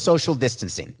total social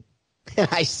distancing. And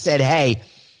I said, hey,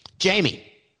 Jamie.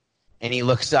 And he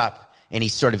looks up, and he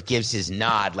sort of gives his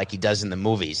nod like he does in the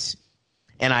movies.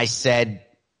 And I said,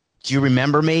 do you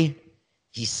remember me?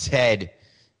 He said,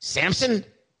 Sampson,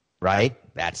 right?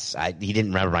 He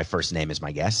didn't remember my first name is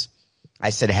my guess. I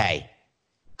said, hey,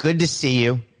 good to see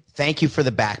you. Thank you for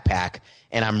the backpack.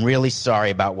 And I'm really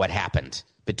sorry about what happened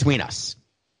between us.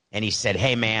 And he said,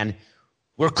 hey, man,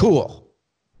 we're cool.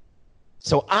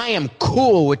 So I am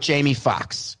cool with Jamie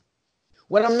Foxx.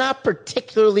 What I'm not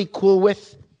particularly cool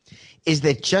with is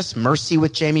that Just Mercy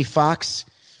with Jamie Foxx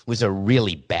was a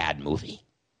really bad movie.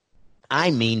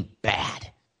 I mean bad.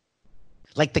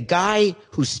 Like the guy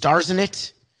who stars in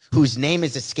it, whose name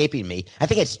is escaping me. I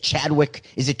think it's Chadwick.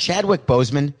 Is it Chadwick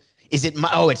Boseman?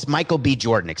 It's Michael B.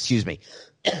 Jordan. Excuse me.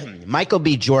 Michael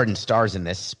B. Jordan stars in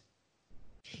this.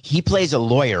 He plays a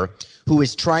lawyer who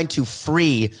is trying to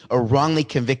free a wrongly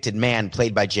convicted man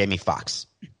played by Jamie Foxx.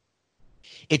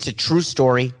 It's a true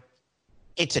story.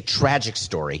 It's a tragic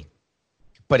story.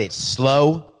 but it's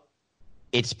slow.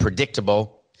 It's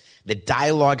predictable. The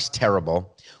dialogue's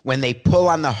terrible. When they pull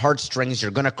on the heartstrings,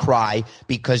 you're going to cry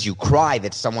because you cry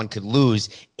that someone could lose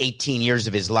 18 years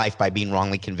of his life by being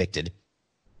wrongly convicted.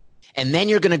 And then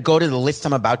you're going to go to the list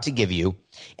I'm about to give you,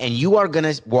 and you are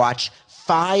going to watch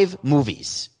 5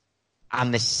 movies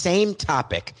on the same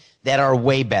topic that are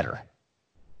way better.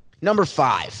 Number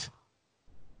 5,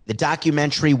 the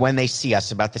documentary When They See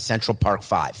Us about the Central Park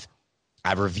 5.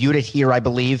 I've reviewed it here, I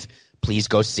believe. Please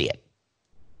go see it.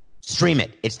 Stream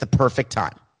it. It's the perfect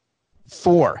time.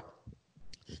 4,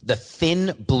 The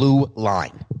Thin Blue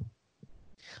Line.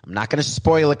 I'm not going to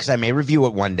spoil it because I may review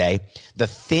it one day. The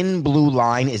Thin Blue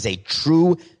Line is a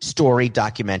true story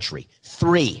documentary.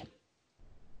 3,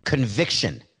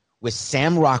 Conviction with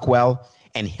Sam Rockwell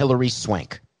and Hilary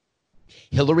Swank.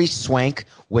 Hilary Swank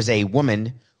was a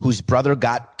woman whose brother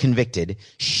got convicted.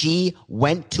 She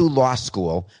went to law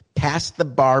school, passed the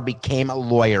bar, became a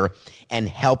lawyer, and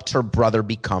helped her brother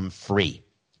become free.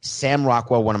 Sam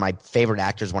Rockwell, one of my favorite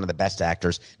actors, one of the best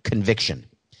actors. Conviction.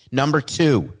 Number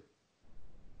 2,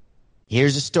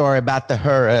 here's a story about the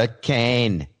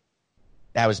hurricane.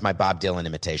 That was my Bob Dylan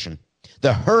imitation.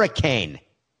 The Hurricane.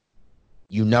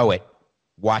 You know it.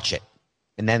 Watch it.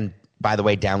 And then, by the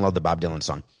way, download the Bob Dylan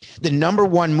song. The number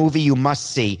 1 movie you must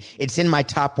see. It's in my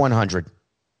top 100.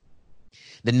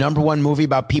 The number 1 movie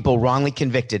about people wrongly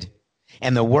convicted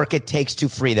and the work it takes to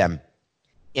free them.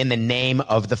 In the Name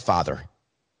of the Father.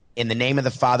 In the Name of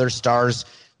the Father stars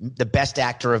the best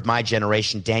actor of my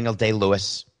generation, Daniel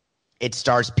Day-Lewis. It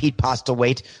stars Pete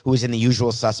Postlethwaite, who is in The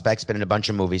Usual Suspects, been in a bunch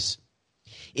of movies.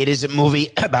 It is a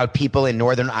movie about people in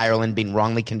Northern Ireland being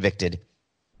wrongly convicted.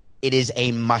 It is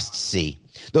a must-see.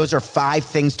 Those are 5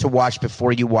 things to watch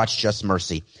before you watch Just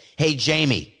Mercy. Hey,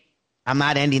 Jamie, I'm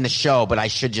not ending the show, but I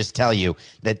should just tell you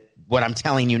that what I'm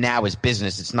telling you now is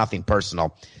business. It's nothing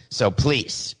personal. So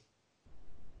please.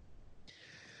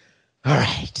 All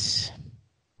right.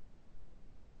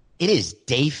 It is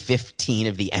day 15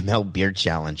 of the ML Beard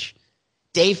Challenge.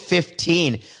 Day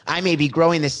 15. I may be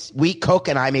growing this week. Coke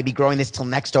and I may be growing this till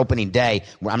next opening day.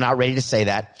 I'm not ready to say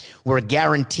that. We're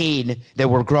guaranteed that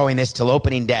we're growing this till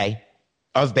opening day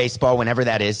of baseball, whenever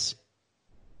that is.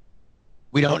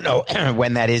 We don't know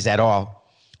when that is at all.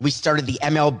 We started the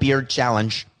ML Beard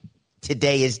Challenge.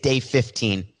 Today is day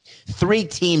 15. 3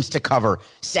 teams to cover.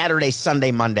 Saturday,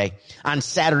 Sunday, Monday. On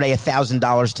Saturday,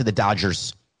 $1,000 to the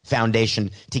Dodgers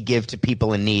Foundation to give to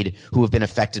people in need who have been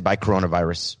affected by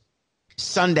coronavirus.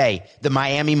 Sunday, the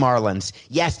Miami Marlins.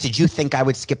 Yes, did you think I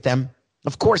would skip them?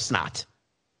 Of course not.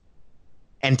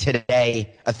 And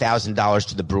today, $1,000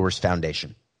 to the Brewers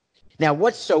Foundation. Now,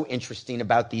 what's so interesting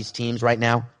about these teams right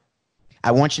now?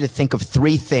 I want you to think of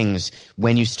 3 things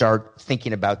when you start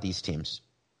thinking about these teams.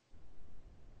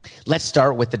 Let's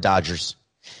start with the Dodgers.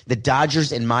 The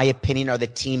Dodgers, in my opinion, are the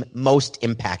team most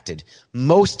impacted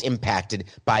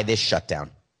by this shutdown,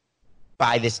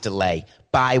 by this delay,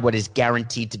 by what is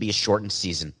guaranteed to be a shortened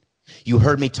season. You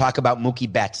heard me talk about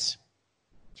Mookie Betts.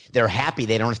 They're happy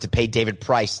they don't have to pay David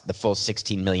Price the full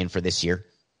 $16 million for this year.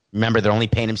 Remember, they're only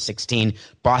paying him $16.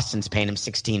 Boston's paying him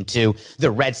 $16 too.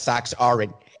 The Red Sox are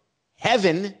in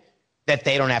heaven that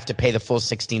they don't have to pay the full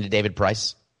 $16 to David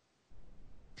Price.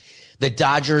 The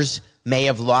Dodgers may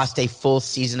have lost a full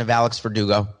season of Alex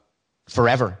Verdugo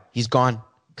forever. He's gone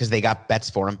because they got Betts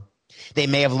for him. They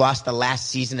may have lost the last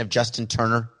season of Justin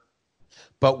Turner.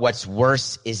 But what's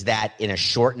worse is that in a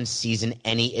shortened season,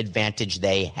 any advantage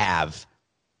they have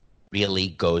really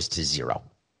goes to 0.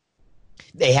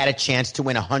 They had a chance to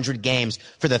win 100 games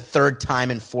for the 3rd time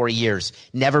in 4 years.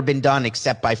 Never been done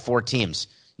except by 4 teams.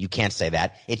 You can't say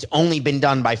that. It's only been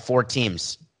done by 4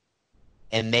 teams.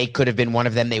 And they could have been one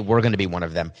of them. They were going to be one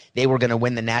of them. They were going to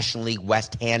win the National League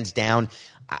West hands down.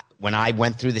 When I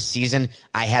went through the season,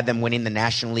 I had them winning the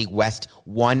National League West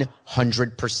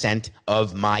 100%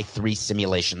 of my 3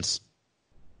 simulations.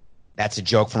 That's a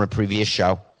joke from a previous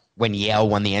show. When Yale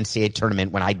won the NCAA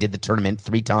tournament, when I did the tournament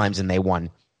 3 times and they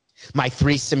won. My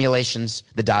 3 simulations,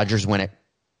 the Dodgers win it.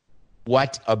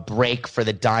 What a break for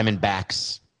the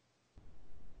Diamondbacks.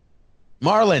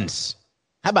 Marlins.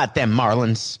 How about them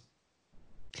Marlins?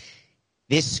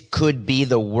 This could be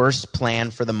the worst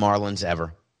plan for the Marlins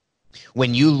ever.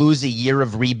 When you lose a year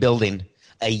of rebuilding,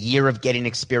 a year of getting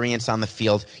experience on the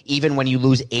field, even when you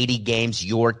lose 80 games,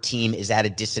 your team is at a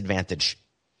disadvantage.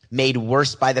 Made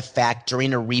worse by the fact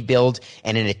during a rebuild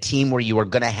and in a team where you are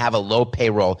going to have a low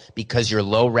payroll because you're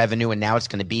low revenue and now it's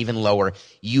going to be even lower,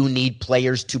 you need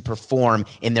players to perform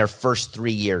in their first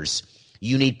 3 years.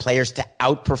 You need players to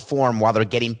outperform while they're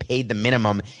getting paid the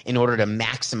minimum in order to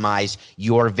maximize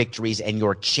your victories and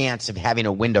your chance of having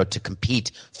a window to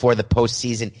compete for the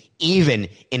postseason, even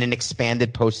in an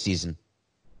expanded postseason.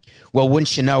 Well,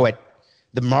 wouldn't you know it,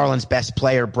 the Marlins' best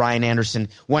player, Brian Anderson,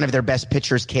 one of their best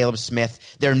pitchers, Caleb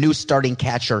Smith, their new starting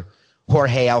catcher,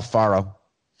 Jorge Alfaro.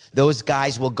 Those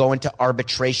guys will go into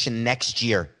arbitration next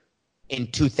year in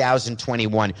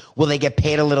 2021. Will they get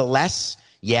paid a little less?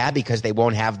 Yeah, because they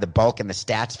won't have the bulk and the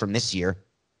stats from this year.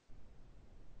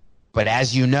 But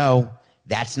as you know,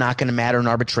 that's not going to matter in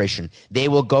arbitration. They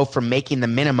will go from making the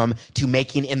minimum to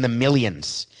making in the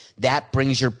millions. That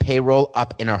brings your payroll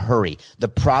up in a hurry. The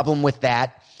problem with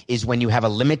that is when you have a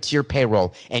limit to your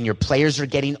payroll and your players are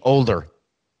getting older,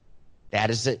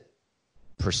 that is a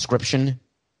prescription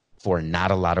for not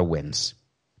a lot of wins.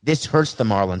 This hurts the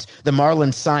Marlins. The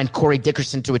Marlins signed Corey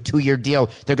Dickerson to a 2-year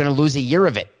deal. They're going to lose a year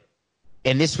of it.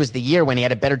 And this was the year when he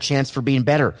had a better chance for being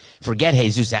better. Forget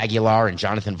Jesus Aguilar and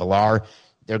Jonathan Villar.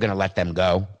 They're going to let them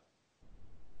go.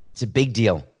 It's a big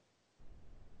deal.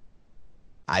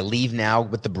 I leave now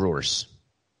with the Brewers.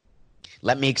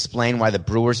 Let me explain why the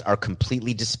Brewers are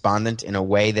completely despondent in a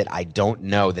way that I don't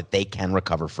know that they can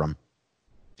recover from.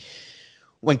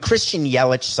 When Christian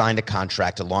Yelich signed a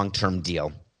contract, a long-term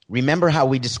deal, remember how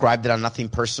we described it on Nothing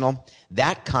Personal?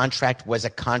 That contract was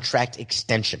a contract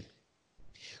extension.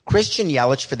 Christian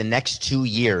Yelich for the next 2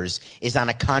 years is on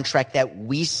a contract that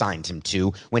we signed him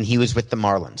to when he was with the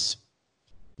Marlins.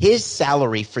 His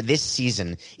salary for this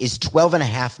season is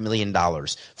 $12.5 million.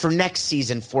 For next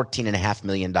season, $14.5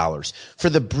 million. For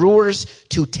the Brewers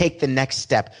to take the next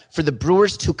step, for the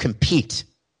Brewers to compete,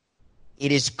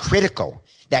 it is critical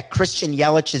that Christian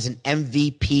Yelich is an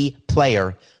MVP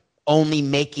player only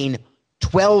making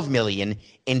 $12 million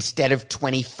instead of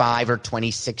 $25 or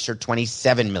 $26 or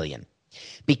 $27 million.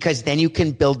 Because then you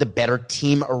can build a better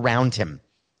team around him.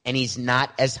 And he's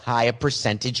not as high a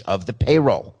percentage of the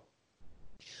payroll.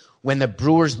 When the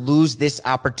Brewers lose this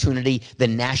opportunity, the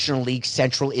National League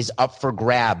Central is up for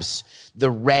grabs.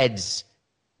 The Reds,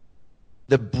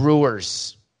 the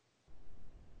Brewers,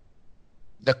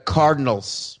 the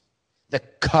Cardinals, the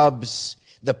Cubs,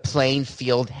 the playing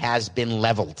field has been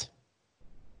leveled.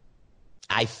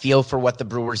 I feel for what the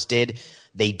Brewers did.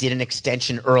 They did an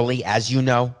extension early, as you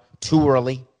know. Too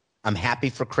early. I'm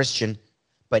happy for Christian.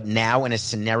 But now in a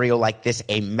scenario like this,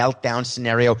 a meltdown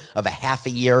scenario of a half a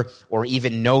year or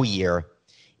even no year,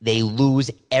 they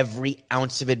lose every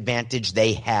ounce of advantage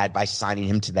they had by signing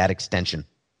him to that extension.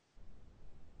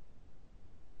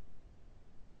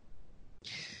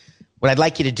 What I'd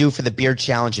like you to do for the beer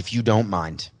challenge, if you don't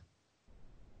mind,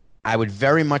 I would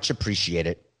very much appreciate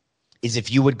it, is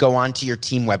if you would go onto your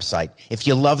team website. If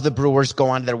you love the Brewers, go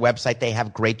onto their website. They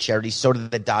have great charities. So do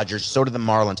the Dodgers. So do the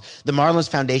Marlins. The Marlins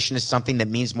Foundation is something that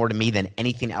means more to me than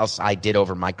anything else I did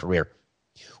over my career.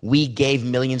 We gave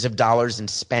millions of dollars and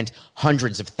spent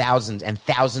hundreds of thousands and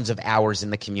thousands of hours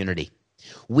in the community.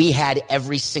 We had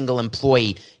every single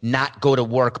employee not go to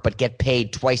work but get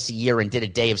paid twice a year and did a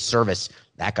day of service.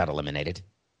 That got eliminated.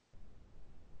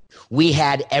 We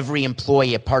had every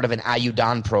employee a part of an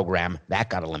Ayudan program. That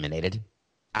got eliminated.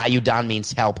 Ayudan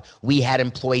means help. We had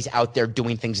employees out there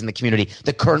doing things in the community.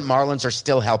 The current Marlins are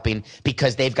still helping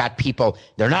because they've got people.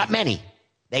 They're not many.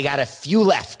 They got a few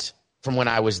left from when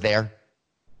I was there.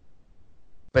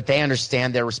 But they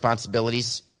understand their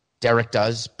responsibilities. Derek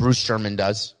does. Bruce Sherman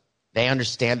does. They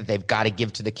understand that they've got to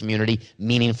give to the community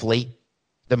meaningfully.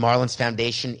 The Marlins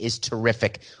Foundation is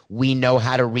terrific. We know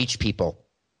how to reach people.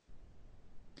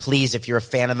 Please, if you're a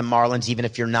fan of the Marlins, even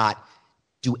if you're not,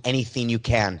 do anything you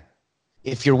can.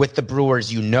 If you're with the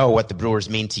Brewers, you know what the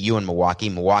Brewers mean to you in Milwaukee.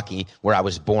 Milwaukee, where I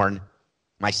was born,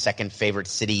 my second favorite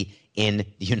city in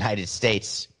the United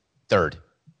States, third.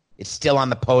 It's still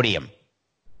on the podium.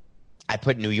 I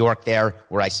put New York there,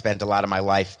 where I spent a lot of my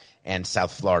life, and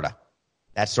South Florida.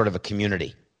 That's sort of a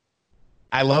community.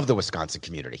 I love the Wisconsin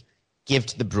community. Give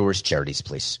to the Brewers charities,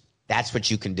 please. That's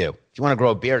what you can do. If you want to grow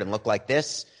a beard and look like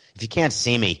this, if you can't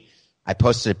see me, I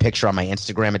posted a picture on my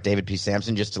Instagram at David P.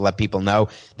 Sampson just to let people know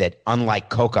that unlike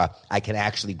Coca, I can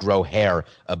actually grow hair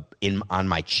on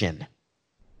my chin.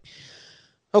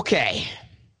 Okay.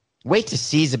 Wait to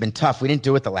sees have been tough. We didn't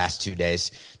do it the last 2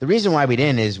 days. The reason why we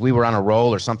didn't is we were on a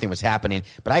roll or something was happening,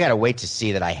 but I got to wait to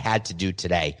see that I had to do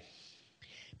today.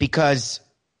 Because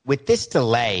with this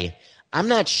delay, I'm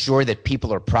not sure that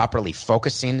people are properly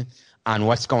focusing on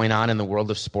what's going on in the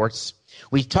world of sports.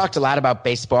 We've talked a lot about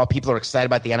baseball. People are excited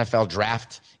about the NFL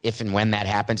draft, if and when that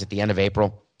happens at the end of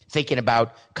April. Thinking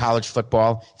about college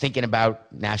football, thinking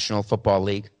about National Football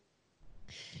League.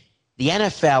 The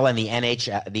NFL and the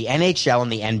NHL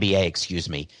and the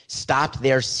NBA, stopped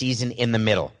their season in the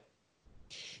middle.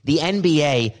 The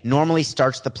NBA normally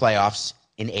starts the playoffs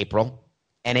in April,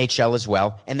 NHL as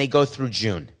well, and they go through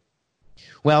June.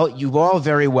 Well, you all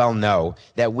very well know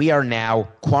that we are now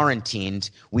quarantined.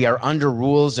 We are under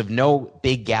rules of no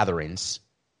big gatherings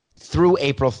through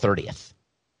April 30th.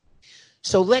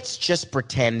 So let's just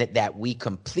pretend that we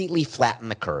completely flatten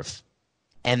the curve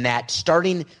and that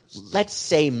starting, let's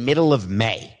say, middle of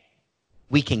May,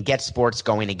 we can get sports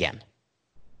going again.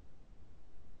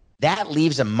 That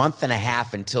leaves a month and a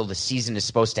half until the season is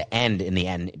supposed to end in the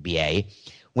NBA,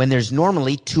 when there's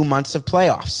normally 2 months of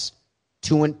playoffs,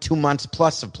 2 months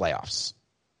plus of playoffs.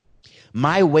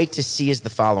 My wait to see is the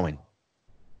following.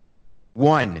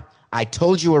 1, I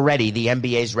told you already the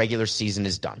NBA's regular season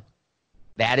is done.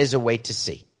 That is a wait to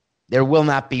see. There will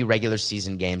not be regular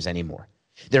season games anymore.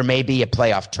 There may be a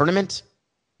playoff tournament.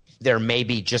 There may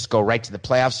be just go right to the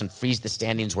playoffs and freeze the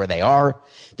standings where they are.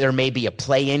 There may be a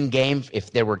play-in game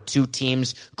if there were 2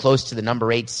 teams close to the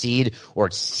number 8 seed or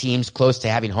teams close to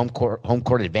having home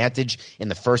court advantage in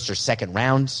the first or second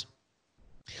rounds.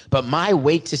 But my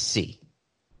wait to see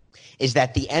is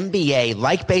that the NBA,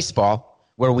 like baseball,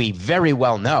 where we very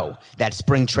well know that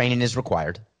spring training is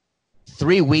required,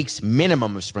 3 weeks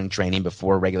minimum of spring training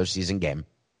before a regular season game.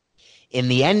 In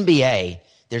the NBA,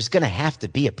 there's going to have to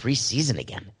be a preseason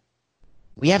again.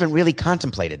 We haven't really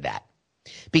contemplated that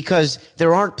because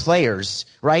there aren't players,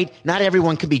 right? Not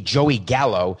everyone could be Joey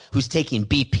Gallo, who's taking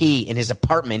BP in his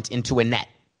apartment into a net.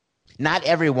 Not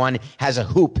everyone has a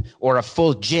hoop or a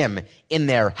full gym in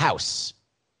their house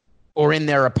or in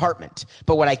their apartment.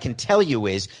 But what I can tell you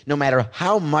is no matter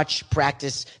how much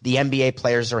practice the NBA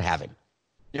players are having,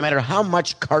 no matter how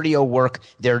much cardio work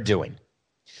they're doing,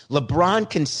 LeBron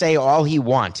can say all he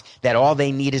wants, that all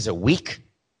they need is a week.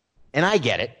 And I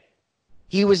get it.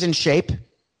 He was in shape.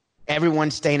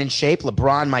 Everyone's staying in shape.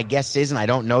 LeBron, my guess is, and I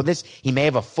don't know this, he may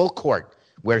have a full court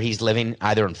where he's living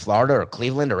either in Florida or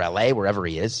Cleveland or LA, wherever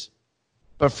he is.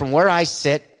 But from where I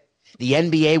sit, the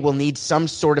NBA will need some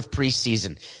sort of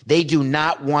preseason. They do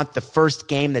not want the first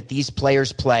game that these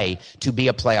players play to be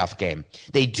a playoff game.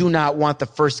 They do not want the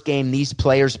first game these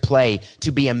players play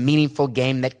to be a meaningful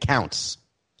game that counts.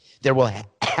 There will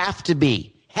have to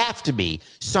be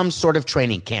some sort of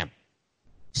training camp,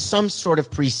 some sort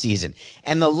of preseason.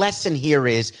 And the lesson here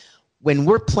is when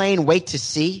we're playing wait to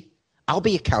see, I'll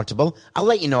be accountable. I'll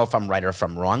let you know if I'm right or if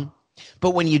I'm wrong.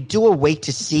 But when you do a wait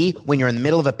to see, when you're in the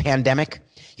middle of a pandemic,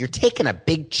 you're taking a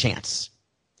big chance.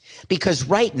 Because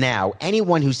right now,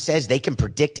 anyone who says they can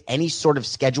predict any sort of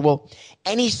schedule,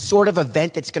 any sort of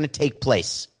event that's going to take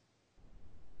place,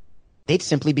 they'd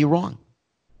simply be wrong.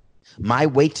 My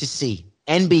wait to see.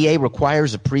 NBA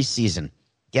requires a preseason.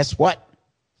 Guess what?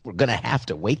 We're going to have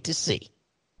to wait to see.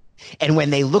 And when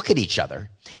they look at each other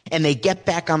and they get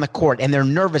back on the court and they're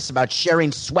nervous about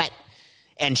sharing sweat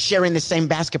and sharing the same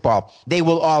basketball, they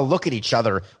will all look at each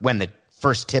other when the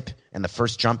first tip and the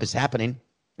first jump is happening.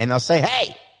 And they'll say,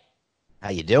 hey, how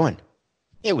you doing?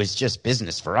 It was just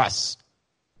business for us.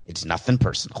 It's nothing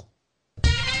personal.